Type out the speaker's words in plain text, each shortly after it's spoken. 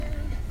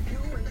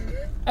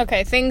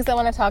Okay, things I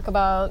want to talk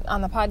about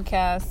on the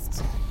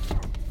podcast.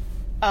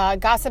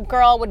 Gossip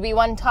Girl would be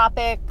one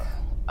topic.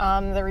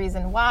 The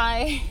reason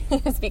why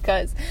is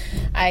because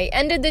I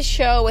ended the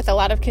show with a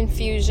lot of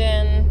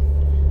confusion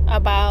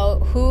about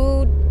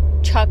who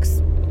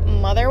Chuck's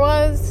mother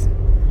was,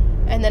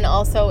 and then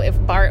also if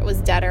Bart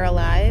was dead or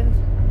alive.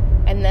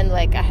 And then,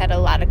 I had a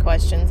lot of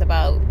questions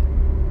about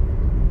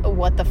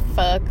what the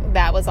fuck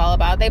that was all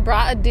about. They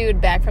brought a dude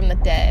back from the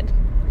dead,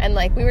 and,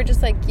 we were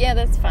just yeah,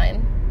 that's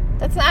fine.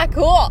 That's not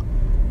cool.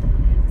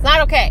 It's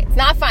not okay. It's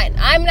not fine.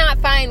 I'm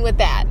not fine with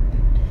that.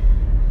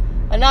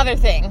 Another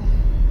thing.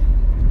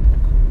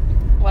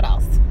 What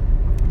else?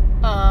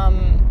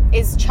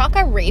 Is Chuck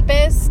a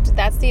rapist?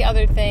 That's the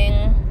other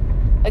thing.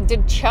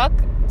 Did Chuck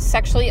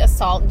sexually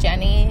assault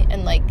Jenny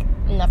and,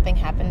 nothing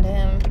happened to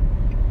him?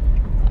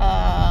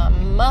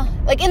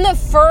 In the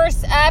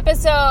first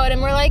episode,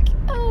 and we're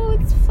oh,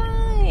 it's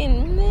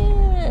fine.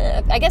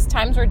 I guess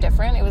times were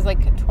different. It was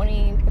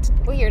 20...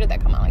 What year did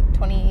that come out?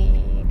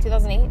 2008?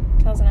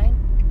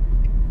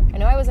 2009? I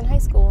know I was in high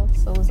school,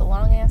 so it was a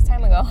long-ass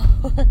time ago.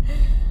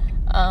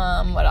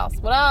 What else?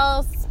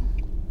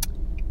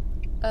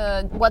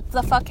 What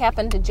the fuck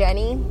happened to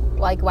Jenny?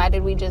 Why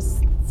did we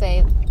just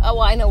say, oh,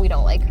 well, I know we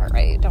don't like her,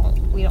 right?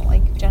 We don't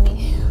like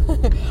Jenny.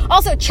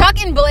 Also,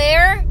 Chuck and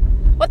Blair,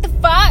 what the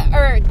fuck?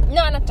 Or,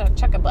 no, not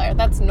Chuck and Blair,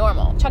 that's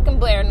normal. Chuck and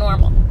Blair,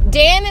 normal.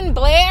 Dan and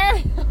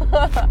Blair?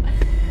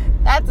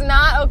 That's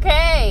not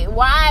okay.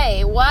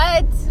 Why?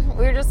 What?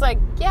 We were just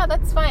yeah,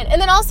 that's fine.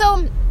 And then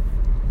also,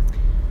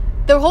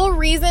 the whole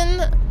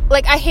reason,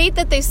 I hate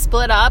that they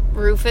split up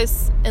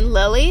Rufus and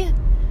Lily,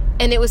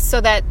 and it was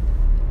so that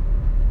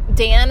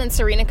Dan and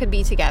Serena could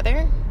be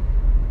together.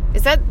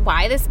 Is that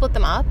why they split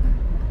them up?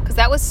 Because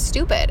that was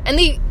stupid. And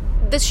the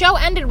show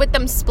ended with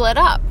them split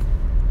up.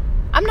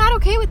 I'm not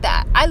okay with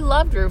that. I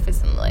loved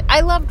Rufus and Lily. I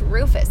loved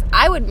Rufus.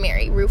 I would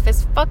marry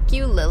Rufus. Fuck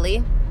you,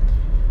 Lily.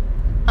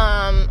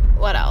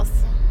 What else?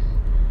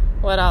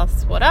 Oh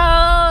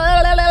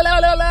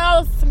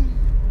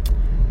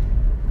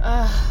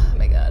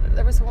my god.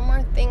 There was one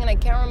more thing and I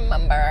can't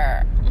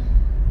remember.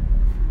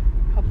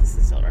 Hope this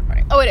is still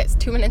recording. Oh, it is.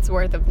 2 minutes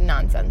worth of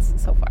nonsense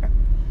so far.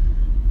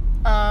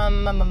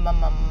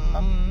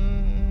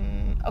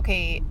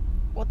 Okay,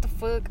 what the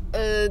fuck?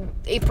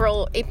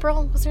 April,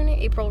 what's her name?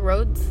 April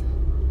Rhodes?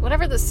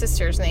 Whatever the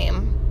sister's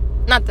name.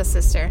 Not the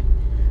sister.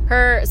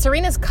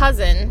 Serena's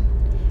cousin,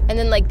 and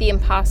then, the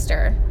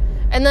imposter.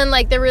 And then,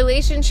 the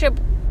relationship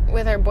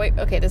with her boy...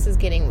 Okay, this is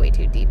getting way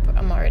too deep.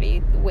 I'm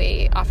already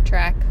way off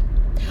track.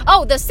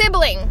 Oh, the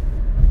sibling!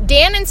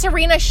 Dan and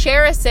Serena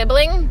share a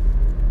sibling,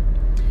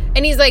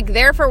 and he's,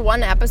 there for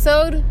one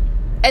episode,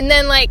 and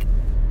then,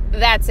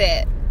 that's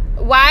it.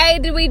 Why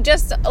did we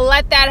just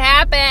let that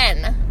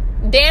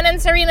happen? Dan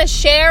and Serena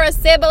share a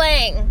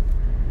sibling.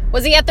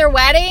 Was he at their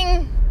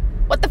wedding?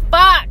 What the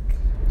fuck?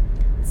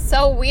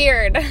 So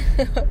weird.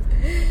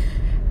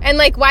 And,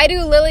 why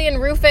do Lily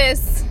and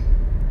Rufus...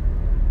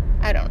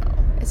 I don't know.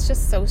 It's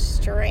just so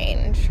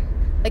strange.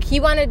 He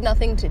wanted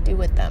nothing to do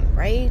with them,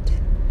 right?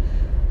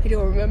 I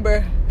don't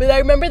remember. But I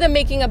remember them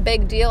making a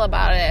big deal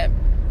about it.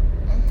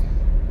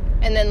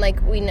 And then,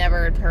 we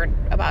never heard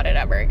about it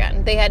ever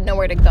again. They had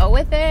nowhere to go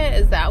with it?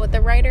 Is that what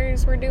the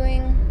writers were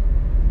doing?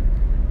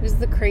 It was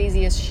the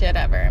craziest shit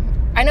ever.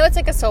 I know it's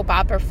a soap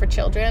opera for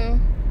children,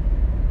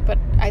 but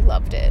I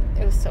loved it.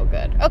 It was so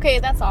good. Okay,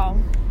 that's all.